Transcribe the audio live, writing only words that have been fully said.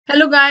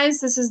Hello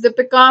guys, this is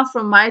Deepika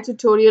from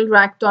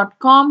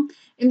MyTutorialRack.com.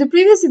 In the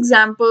previous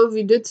example,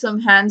 we did some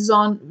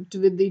hands-on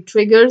with the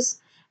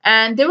triggers,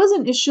 and there was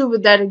an issue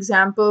with that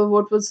example.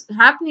 What was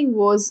happening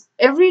was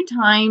every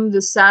time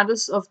the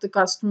status of the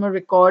customer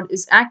record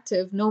is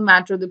active, no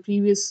matter the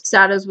previous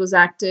status was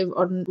active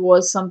or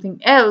was something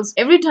else,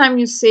 every time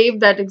you save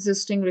that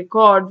existing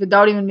record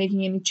without even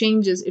making any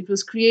changes, it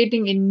was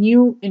creating a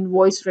new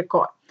invoice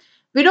record.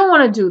 We don't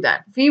want to do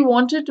that. We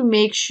wanted to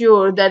make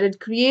sure that it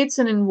creates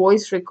an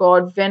invoice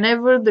record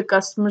whenever the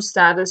customer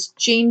status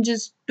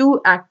changes to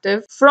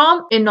active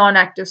from a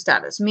non-active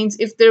status. Means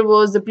if there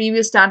was the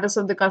previous status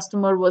of the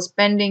customer was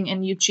pending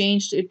and you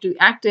changed it to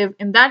active,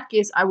 in that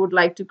case, I would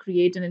like to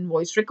create an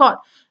invoice record.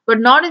 But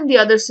not in the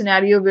other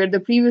scenario where the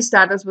previous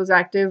status was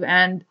active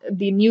and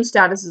the new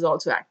status is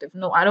also active.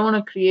 No, I don't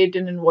want to create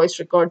an invoice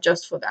record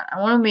just for that. I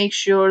want to make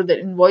sure that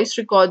invoice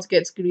records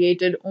gets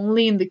created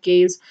only in the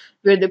case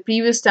where the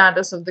previous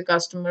status of the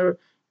customer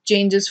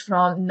changes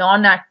from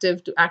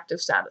non-active to active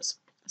status.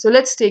 So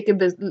let's take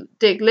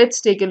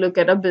a look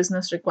at a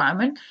business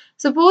requirement.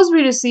 Suppose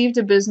we received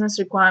a business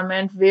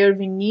requirement where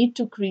we need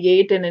to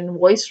create an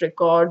invoice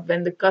record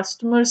when the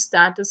customer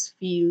status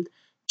field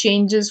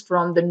changes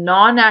from the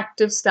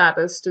non-active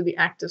status to the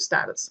active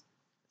status.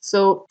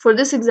 So for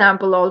this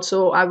example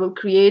also, I will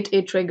create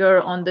a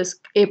trigger on this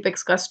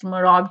Apex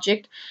customer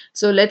object.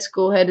 So let's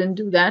go ahead and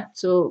do that.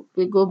 So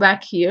we go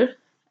back here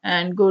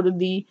and go to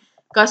the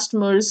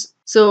customers.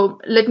 So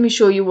let me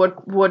show you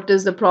what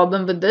is the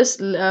problem with this.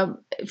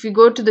 If you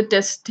go to the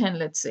test 10,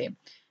 let's say,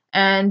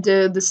 and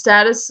the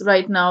status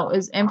right now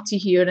is empty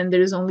here and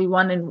there is only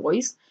one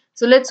invoice.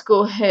 So let's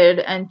go ahead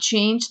and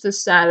change the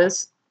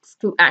status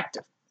to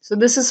active. So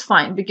this is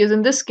fine because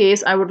in this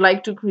case, I would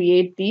like to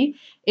create the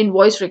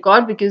invoice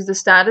record because the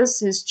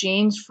status is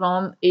changed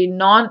from a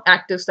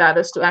non-active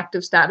status to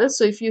active status.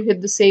 So if you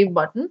hit the save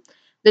button,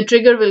 the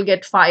trigger will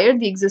get fired,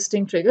 the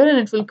existing trigger, and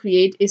it will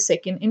create a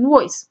second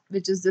invoice,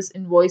 which is this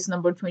invoice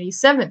number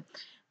 27.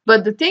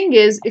 But the thing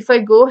is, if I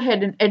go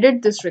ahead and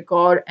edit this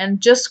record and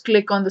just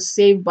click on the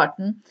save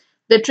button,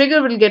 the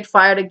trigger will get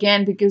fired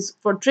again because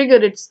for trigger,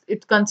 it's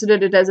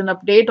considered it as an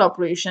update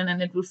operation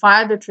and it will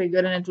fire the trigger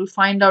and it will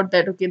find out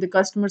that, okay, the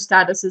customer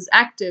status is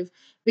active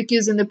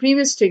because in the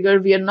previous trigger,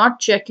 we are not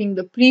checking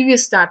the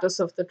previous status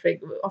of the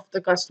trigger of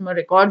the customer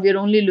record. We are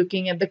only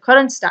looking at the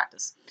current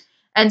status.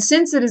 And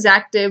since it is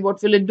active,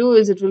 what will it do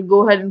is it will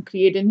go ahead and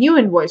create a new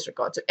invoice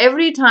record. So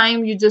every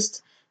time you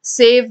just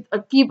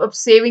keep up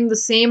saving the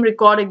same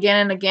record again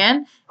and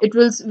again, it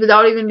will,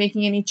 without even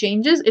making any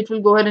changes, it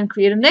will go ahead and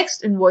create a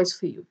next invoice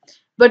for you.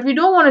 But we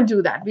don't want to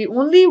do that. We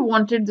only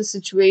wanted the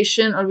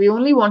situation, or we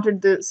only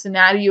wanted the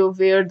scenario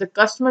where the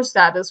customer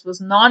status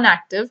was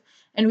non-active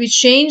and we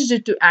changed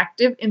it to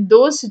active. In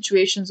those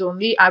situations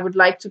only, I would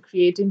like to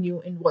create a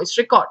new invoice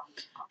record.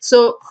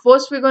 So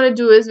first we're going to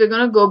do is we're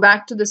going to go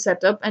back to the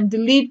setup and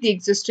delete the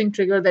existing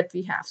trigger that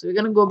we have. So we're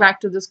going to go back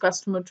to this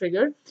customer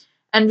trigger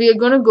and we are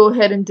going to go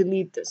ahead and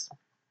delete this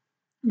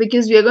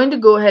because we are going to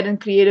go ahead and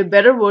create a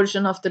better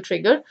version of the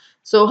trigger.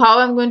 So how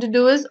I'm going to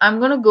do is I'm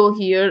going to go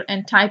here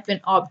and type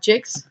in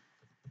objects.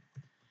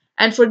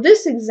 And for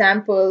this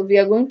example, we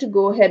are going to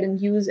go ahead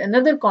and use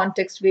another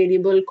context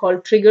variable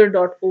called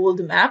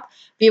trigger.oldMap.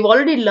 We've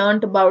already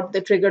learned about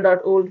the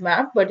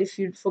trigger.oldMap, but if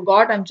you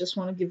forgot, I just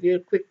want to give you a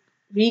quick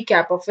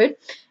recap of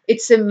it.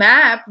 It's a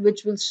map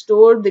which will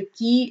store the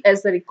key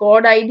as the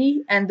record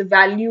ID and the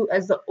value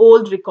as the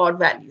old record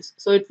values.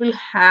 So it will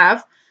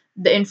have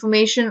the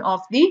information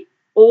of the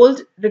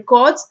old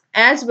records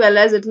as well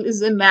as it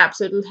is a map.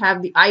 So it will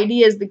have the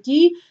ID as the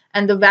key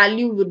and the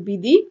value would be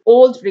the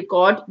old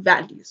record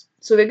values.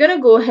 So we're going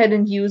to go ahead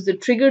and use the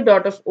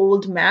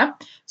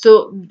trigger.oldMap.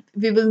 So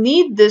we will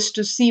need this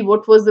to see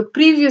what was the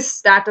previous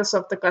status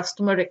of the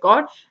customer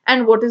record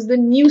and what is the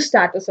new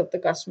status of the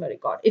customer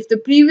record. If the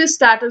previous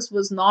status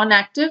was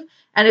non-active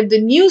and if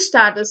the new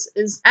status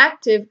is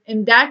active,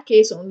 in that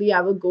case only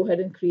I will go ahead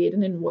and create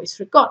an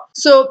invoice record.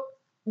 So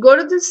go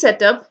to the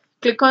setup.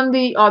 Click on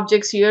the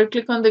objects here,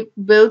 click on the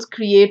build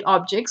create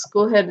objects,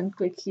 go ahead and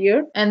click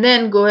here and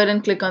then go ahead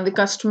and click on the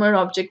customer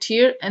object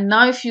here. And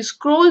now if you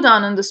scroll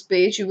down on this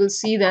page, you will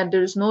see that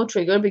there is no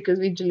trigger because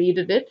we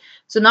deleted it.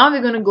 So now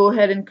we're going to go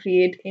ahead and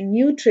create a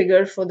new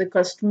trigger for the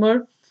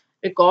customer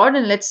record.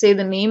 And let's say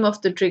the name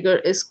of the trigger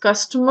is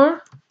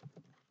customer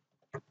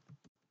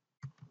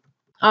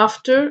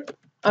after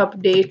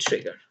update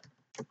trigger.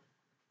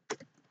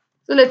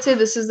 So let's say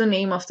this is the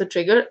name of the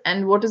trigger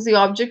and what is the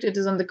object? It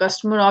is on the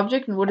customer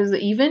object. And what is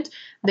the event?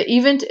 The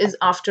event is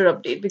after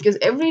update because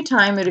every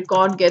time a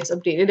record gets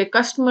updated, a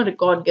customer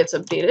record gets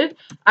updated,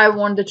 I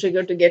want the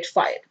trigger to get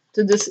fired.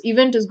 So this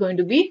event is going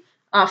to be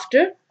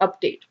after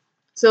update.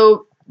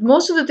 So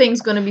most of the things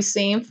going to be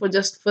same for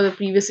the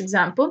previous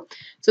example.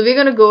 So we're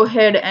going to go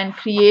ahead and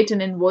create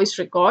an invoice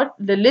record,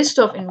 the list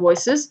of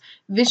invoices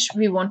which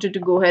we wanted to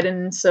go ahead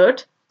and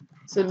insert.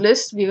 So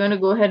list, we're going to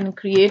go ahead and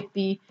create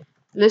the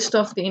list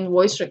of the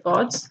invoice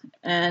records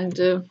and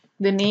the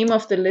name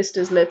of the list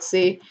is, let's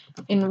say,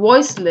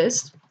 invoice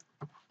list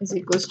is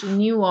equals to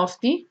new of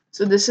the.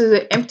 So this is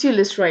an empty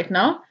list right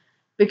now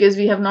because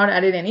we have not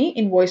added any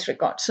invoice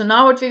records. So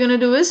now what we're going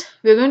to do is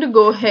we're going to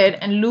go ahead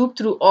and loop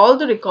through all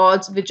the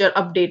records which are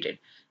updated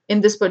in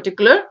this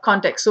particular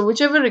context. So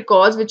whichever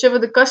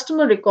the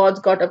customer records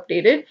got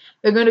updated,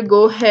 we're going to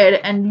go ahead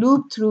and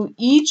loop through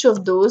each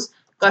of those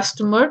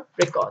customer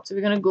records. So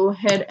we're going to go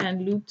ahead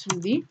and loop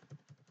through the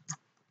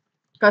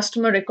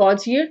customer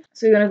records here.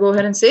 So we're going to go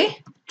ahead and say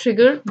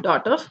trigger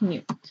dot of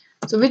new.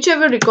 So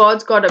whichever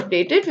records got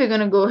updated, we're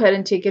going to go ahead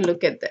and take a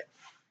look at that.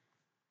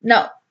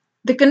 Now,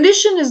 the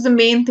condition is the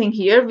main thing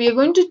here. We are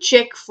going to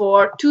check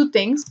for two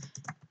things.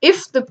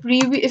 If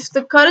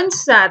the current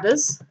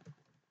status,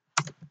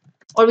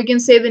 or we can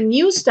say the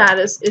new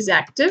status, is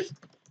active,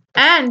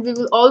 and we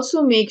will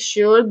also make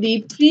sure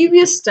the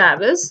previous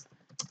status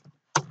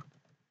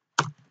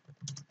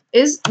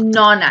is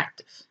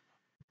non-active.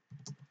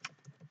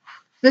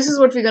 This is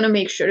what we're going to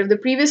make sure. If the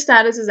previous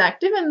status is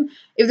active, and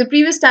if the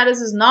previous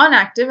status is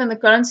non-active and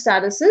the current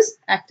status is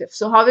active.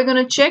 So how we're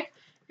going to check?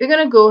 We're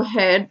going to go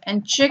ahead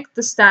and check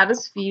the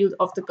status field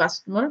of the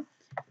customer.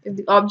 If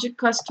the object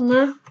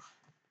customer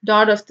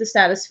dot of the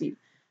status field.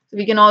 So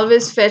we can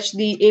always fetch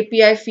the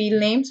API field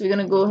name. So we're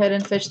going to go ahead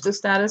and fetch the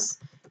status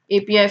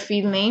API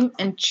field name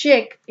and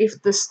check if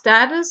the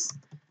status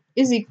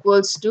is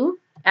equals to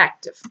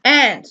active.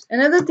 And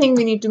another thing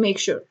we need to make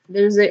sure,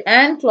 there is an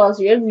and clause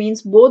here,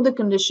 means both the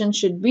conditions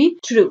should be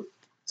true.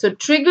 So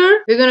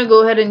trigger, we're going to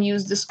go ahead and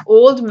use this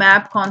old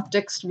map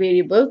context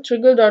variable,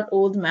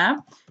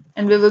 trigger.oldMap,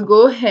 and we will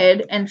go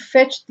ahead and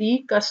fetch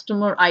the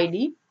customer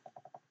ID.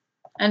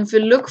 And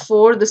we'll look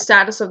for the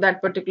status of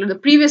that particular, the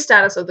previous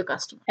status of the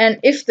customer. And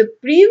if the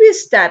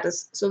previous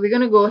status, so we're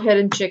going to go ahead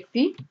and check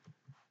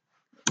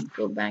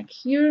go back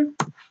here.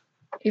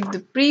 If the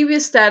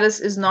previous status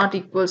is not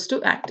equals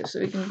to active. So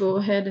we can go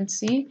ahead and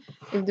see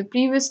if the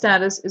previous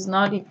status is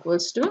not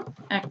equals to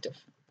active.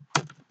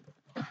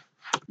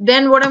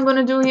 Then what I'm going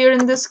to do here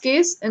in this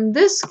case,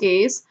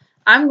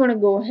 I'm going to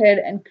go ahead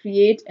and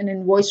create an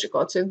invoice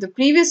record. So if the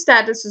previous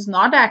status is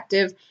not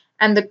active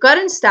and the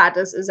current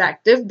status is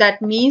active,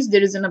 that means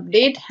there is an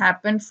update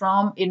happened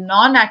from a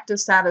non-active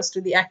status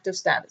to the active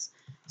status.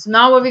 So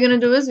now what we're going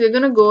to do is we're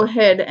going to go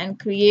ahead and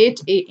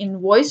create a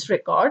invoice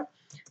record.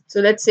 So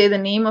let's say the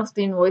name of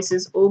the invoice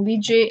is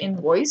obj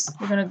invoice.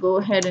 We're going to go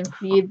ahead and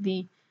create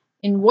the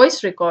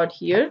invoice record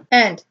here.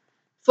 And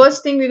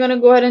first thing we're going to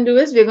go ahead and do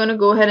is we're going to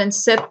go ahead and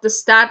set the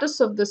status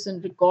of this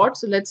record.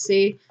 So let's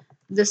say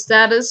the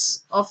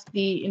status of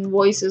the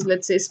invoice is,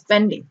 let's say,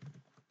 pending.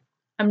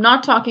 I'm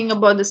not talking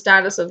about the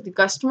status of the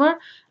customer.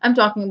 I'm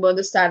talking about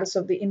the status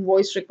of the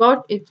invoice record.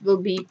 It will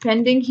be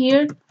pending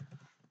here.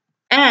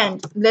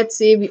 And let's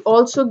say we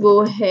also go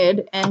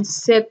ahead and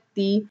set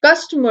the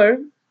customer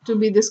to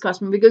be this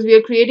customer, because we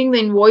are creating the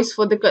invoice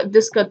for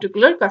this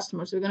particular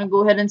customer. So we're going to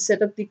go ahead and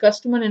set up the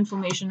customer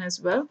information as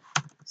well.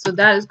 So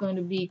that is going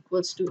to be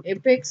equals to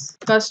apex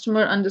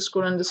customer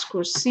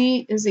 __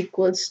 C is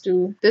equals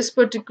to this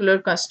particular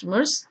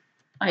customer's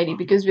ID,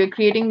 because we are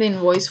creating the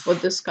invoice for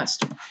this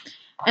customer.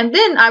 And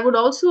then I would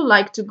also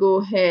like to go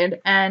ahead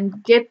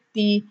and get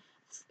the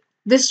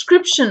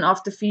description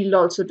of the field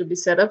also to be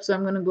set up. So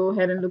I'm going to go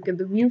ahead and look at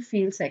the view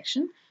field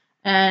section,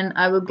 and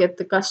I will get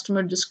the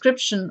customer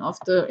description of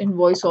the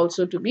invoice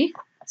also to be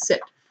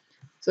set.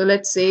 So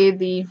let's say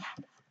the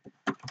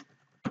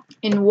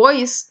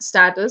invoice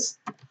status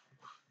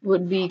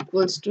would be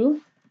equals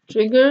to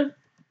trigger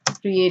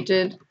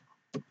created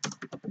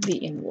the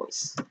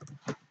invoice.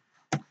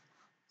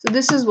 So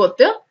this is what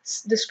the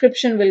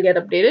description will get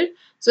updated.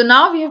 So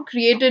now we have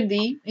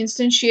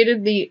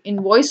instantiated the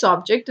invoice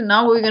object, and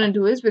now what we're going to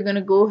do is we're going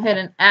to go ahead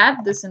and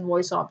add this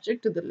invoice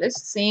object to the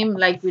list, same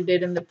like we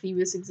did in the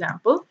previous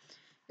example.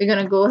 We're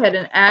going to go ahead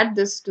and add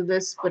this to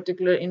this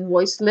particular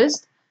invoice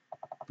list,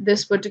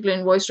 this particular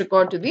invoice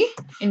record to the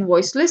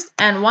invoice list.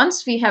 And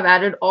once we have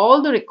added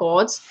all the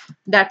records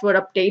that were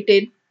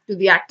updated to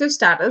the active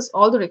status,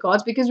 all the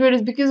records, because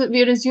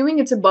we are assuming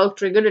it's a bulk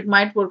trigger, it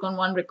might work on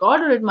one record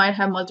or it might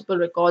have multiple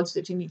records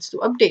that it needs to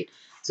update.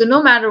 So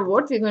no matter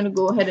what, we're going to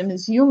go ahead and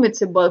assume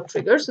it's a bulk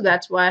trigger. So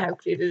that's why I have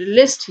created a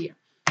list here.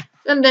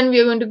 And then we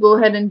are going to go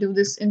ahead and do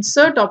this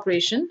insert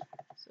operation.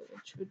 So it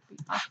should be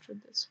after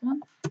this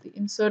one, the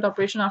insert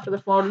operation after the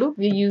for loop.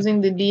 We're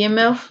using the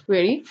DML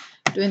query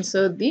to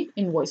insert the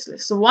invoice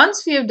list. So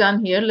once we have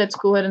done here, let's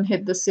go ahead and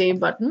hit the save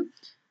button.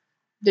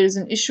 There's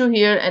an issue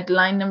here at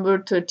line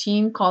number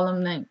 13,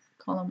 column 9,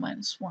 column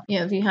 -1.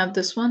 Yeah, we have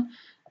this one.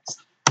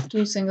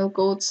 2 single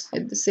quotes.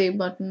 Hit the save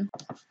button.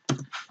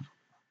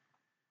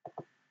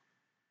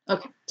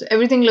 Okay, so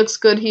everything looks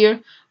good here.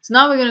 So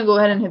now we're going to go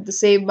ahead and hit the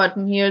save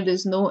button here.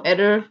 There's no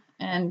error,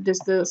 and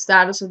the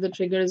status of the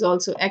trigger is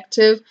also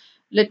active.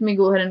 Let me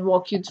go ahead and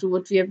walk you through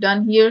what we have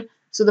done here.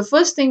 So the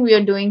first thing we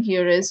are doing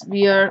here is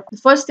we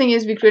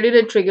created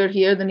a trigger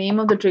here. The name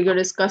of the trigger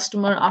is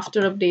customer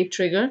after update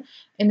trigger,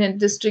 and then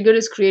this trigger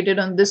is created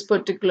on this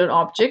particular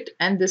object,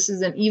 and this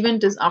is an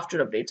event is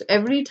after update. So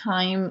every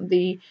time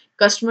the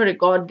customer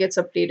record gets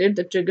updated,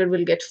 the trigger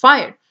will get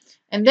fired.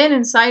 And then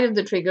inside of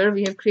the trigger,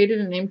 we have created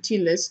an empty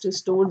list to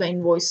store the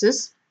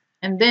invoices.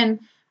 And then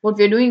what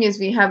we're doing is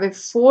we have a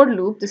for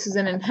loop. This is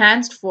an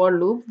enhanced for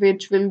loop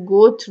which will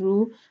go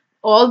through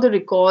all the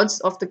records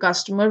of the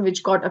customer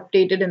which got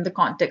updated in the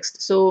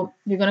context. So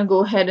we're going to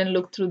go ahead and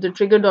look through the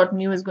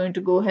trigger.new is going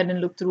to go ahead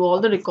and look through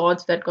all the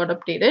records that got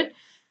updated.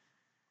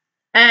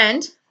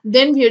 And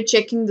then we are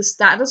checking the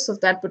status of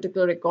that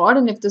particular record.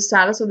 And if the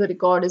status of the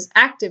record is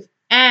active,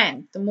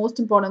 and the most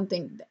important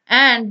thing,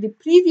 and the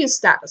previous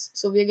status.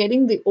 So we're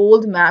getting the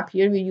old map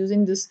here. We're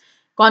using this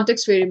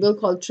context variable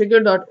called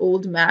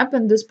trigger.oldMap,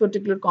 and this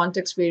particular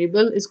context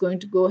variable is going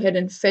to go ahead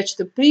and fetch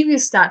the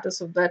previous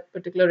status of that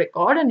particular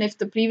record, and if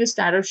the previous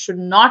status should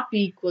not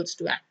be equals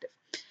to active.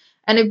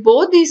 And if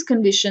both these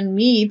condition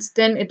meets,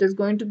 then it is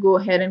going to go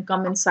ahead and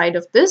come inside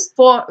of this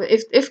for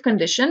if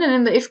condition. And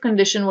in the if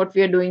condition, what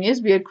we are doing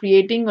is we are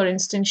creating or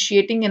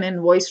instantiating an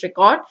invoice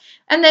record,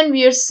 and then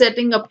we are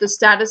setting up the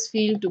status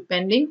field to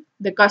pending.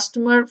 The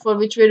customer for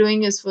which we're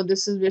doing is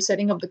we're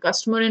setting up the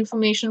customer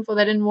information for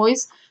that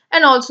invoice,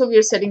 and also we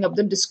are setting up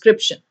the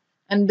description.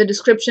 And the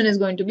description is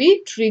going to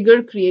be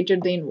trigger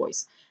created the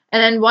invoice.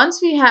 And then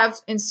once we have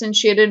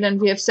instantiated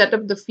and we have set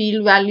up the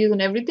field values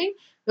and everything,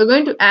 we're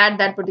going to add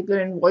that particular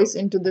invoice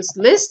into this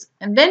list,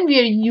 and then we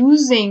are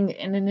using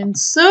an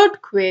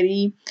insert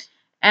query,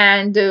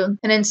 and an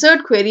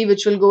insert query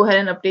which will go ahead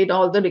and update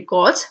all the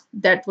records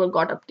that were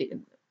got updated.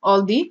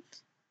 We're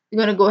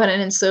going to go ahead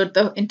and insert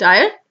the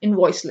entire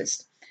invoice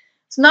list.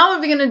 So now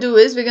what we're going to do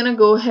is we're going to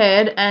go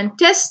ahead and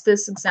test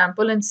this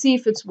example and see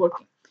if it's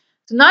working.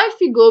 So now if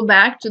we go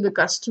back to the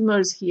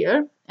customers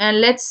here, and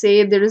let's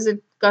say there is a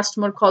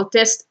customer called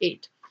test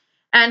 8.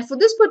 And for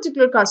this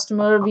particular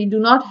customer, we do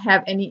not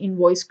have any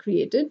invoice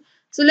created.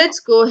 So let's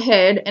go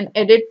ahead and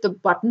edit the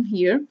button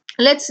here.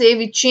 Let's say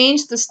we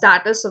change the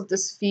status of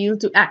this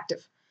field to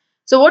active.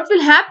 So what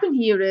will happen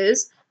here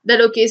is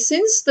that, okay,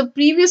 since the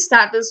previous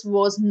status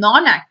was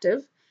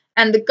non-active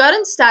and the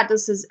current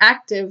status is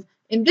active,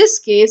 in this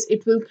case,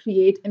 it will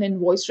create an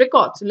invoice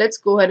record. So let's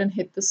go ahead and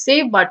hit the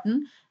save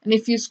button. And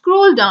if you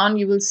scroll down,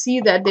 you will see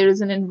that there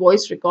is an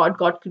invoice record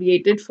got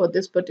created for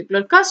this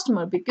particular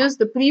customer because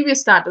the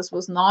previous status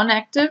was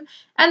non-active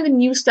and the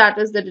new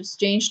status that it's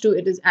changed to,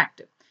 it is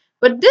active.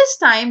 But this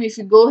time, if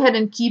you go ahead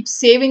and keep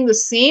saving the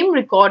same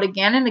record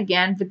again and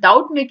again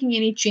without making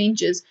any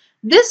changes,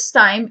 this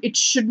time it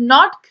should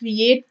not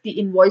create the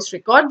invoice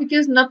record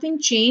because nothing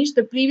changed.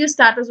 The previous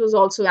status was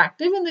also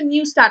active and the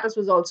new status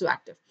was also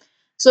active.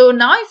 So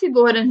now if you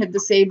go ahead and hit the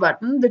save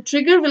button, the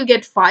trigger will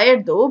get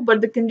fired though,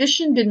 but the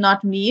condition did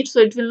not meet, so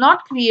it will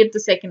not create the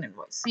second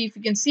invoice. See, if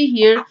you can see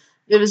here,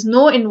 there is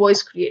no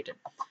invoice created.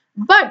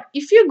 But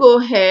if you go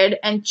ahead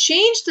and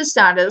change the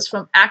status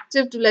from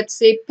active to, let's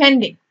say,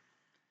 pending.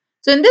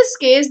 So in this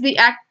case,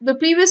 the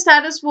previous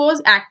status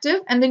was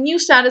active and the new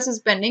status is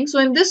pending. So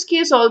in this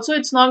case also,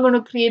 it's not going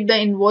to create the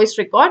invoice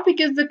record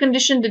because the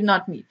condition did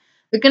not meet.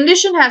 The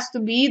condition has to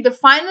be the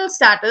final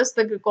status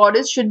the record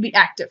is should be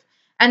active,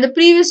 and the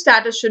previous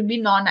status should be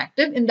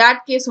non-active. In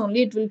that case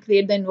only it will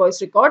create the invoice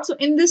record. So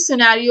in this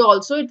scenario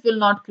also it will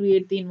not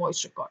create the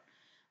invoice record.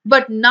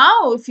 But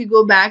now if you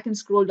go back and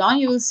scroll down,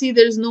 you will see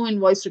there is no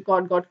invoice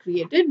record got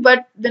created.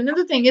 But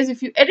another thing is,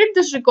 if you edit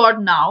this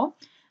record now,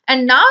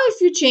 and now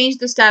if you change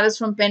the status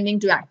from pending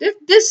to active,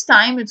 this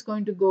time it's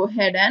going to go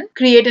ahead and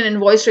create an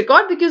invoice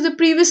record because the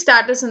previous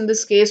status in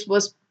this case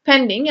was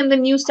pending and the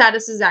new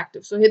status is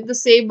active. So hit the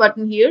save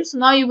button here. So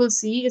now you will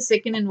see a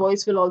second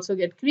invoice will also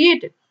get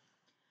created.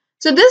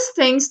 So this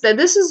thinks that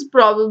this is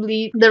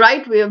probably the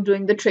right way of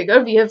doing the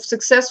trigger. We have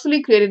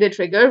successfully created a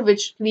trigger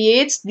which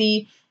creates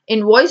the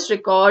invoice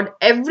record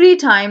every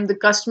time the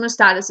customer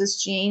status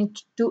is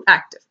changed to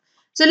active.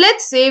 So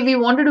let's say we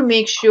wanted to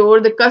make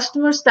sure the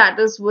customer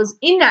status was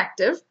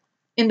inactive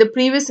in the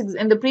previous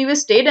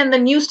state and the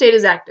new state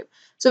is active.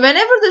 So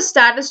whenever the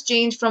status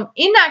changed from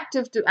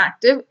inactive to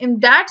active, in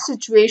that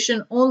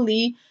situation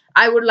only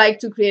I would like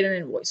to create an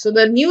invoice. So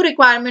the new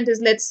requirement is,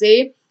 let's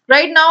say,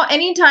 right now,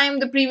 anytime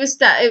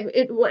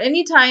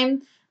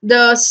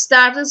the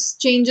status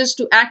changes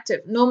to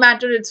active, no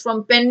matter it's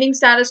from pending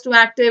status to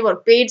active or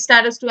paid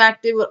status to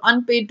active or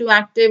unpaid to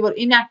active or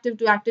inactive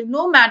to active,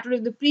 no matter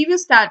if the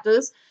previous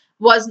status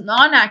was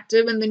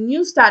non-active and the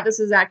new status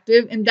is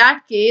active, in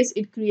that case,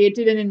 it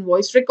created an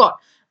invoice record.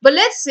 But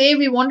let's say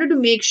we wanted to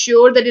make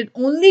sure that it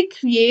only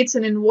creates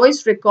an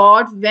invoice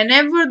record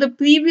whenever the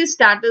previous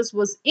status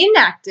was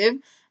inactive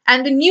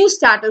and the new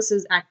status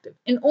is active.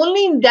 And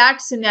only in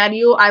that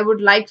scenario, I would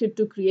like it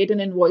to create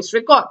an invoice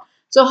record.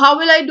 So how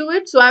will I do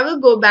it? So I will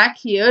go back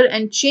here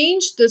and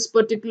change this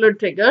particular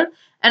trigger,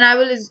 and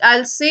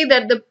I'll say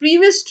that the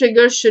previous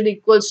trigger should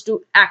equals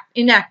to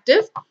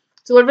inactive.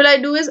 So what will I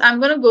do is I'm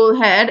going to go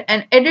ahead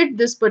and edit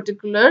this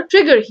particular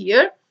trigger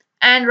here.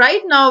 And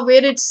right now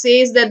where it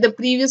says that the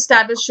previous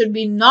status should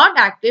be not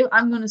active,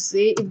 I'm going to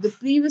say if the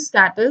previous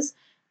status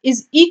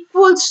is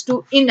equals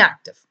to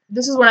inactive.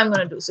 This is what I'm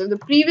going to do. So if the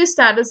previous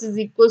status is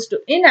equals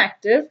to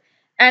inactive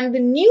and the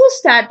new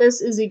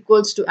status is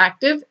equals to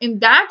active, in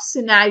that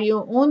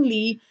scenario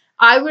only,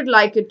 I would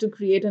like it to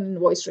create an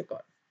invoice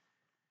record.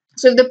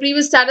 So if the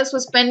previous status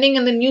was pending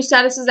and the new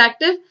status is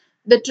active,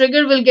 the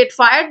trigger will get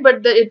fired,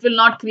 but it will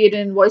not create an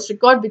invoice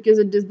record because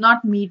it does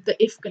not meet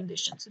the if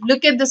condition. So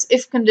look at this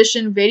if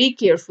condition very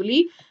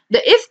carefully.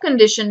 The if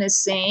condition is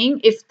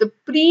saying if the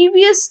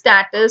previous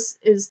status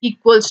is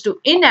equals to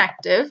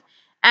inactive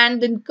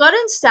and the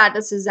current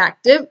status is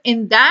active,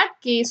 in that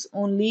case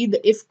only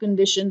the if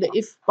condition, the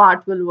if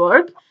part will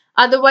work,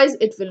 otherwise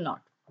it will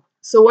not.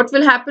 So what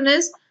will happen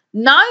is,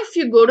 now if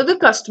you go to the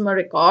customer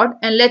record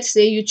and let's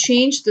say you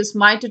change this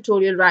My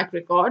Tutorial Rack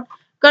record,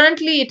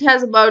 currently it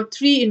has about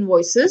 3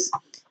 invoices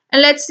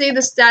and let's say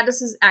the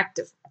status is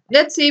active.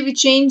 Let's say we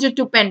change it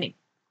to pending.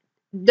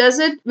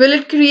 Will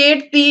it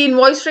create the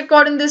invoice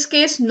record in this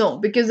case? No,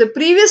 because the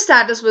previous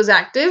status was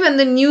active and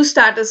the new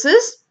status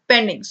is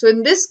pending. So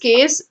in this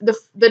case,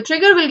 the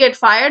trigger will get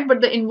fired,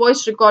 but the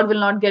invoice record will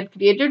not get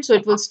created. So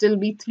it will still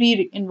be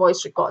 3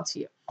 invoice records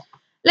here.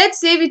 Let's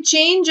say we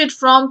change it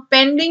from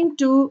pending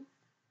to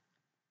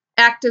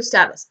active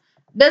status.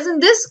 Does in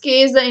this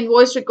case the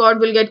invoice record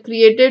will get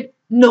created?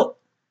 No.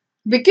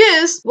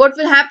 Because what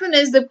will happen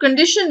is the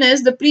condition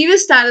is the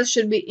previous status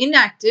should be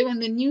inactive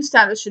and the new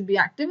status should be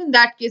active. In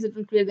that case, it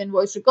will create the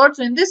invoice record.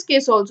 So in this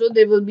case also,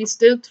 there will be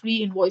still 3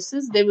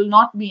 invoices. There will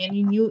not be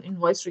any new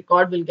invoice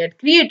record will get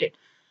created.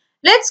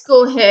 Let's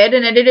go ahead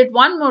and edit it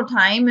one more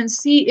time and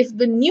see if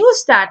the new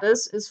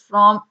status is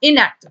from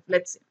inactive.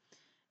 Let's see.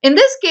 In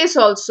this case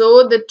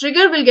also, the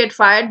trigger will get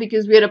fired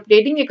because we are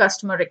updating a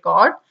customer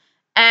record.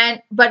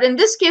 But in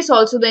this case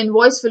also, the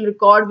invoice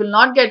record will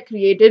not get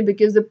created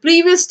because the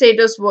previous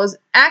status was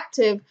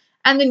active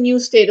and the new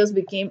status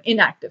became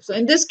inactive. So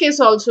in this case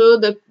also,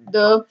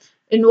 the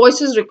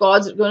invoices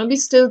records are going to be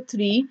still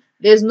 3.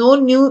 There's no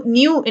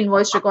new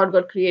invoice record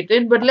got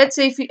created. But let's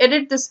say if we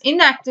edit this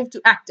inactive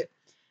to active.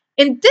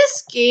 In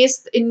this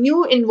case, a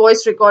new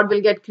invoice record will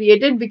get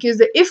created because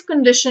the if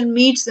condition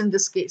meets in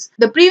this case.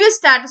 The previous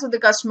status of the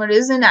customer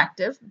is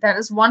inactive. That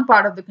is one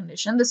part of the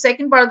condition. The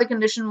second part of the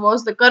condition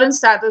was the current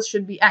status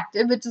should be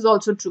active, which is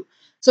also true.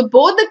 So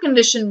both the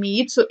condition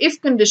meet. So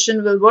if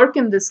condition will work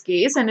in this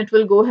case and it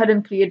will go ahead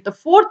and create the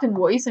 4th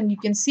invoice. And you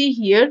can see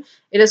here,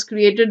 it has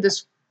created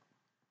this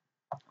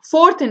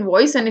 4th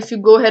invoice. And if you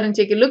go ahead and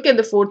take a look at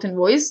the 4th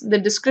invoice, the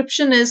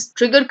description is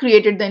trigger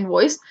created the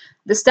invoice,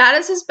 the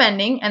status is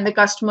pending, and the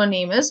customer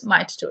name is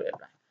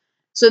MyTutorialRack.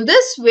 So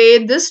this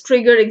way, this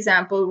trigger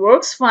example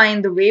works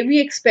fine the way we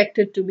expect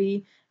it to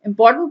be.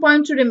 Important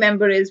point to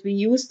remember is we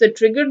use the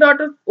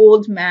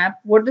trigger.old map.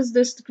 What does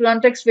this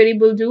context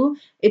variable do?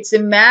 It's a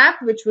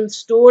map which will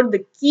store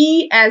the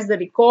key as the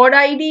record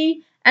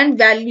ID and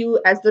value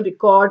as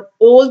the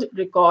old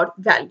record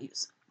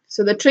values.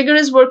 So the trigger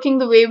is working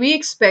the way we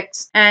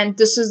expect, and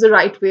this is the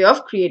right way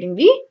of creating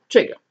the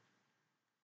trigger.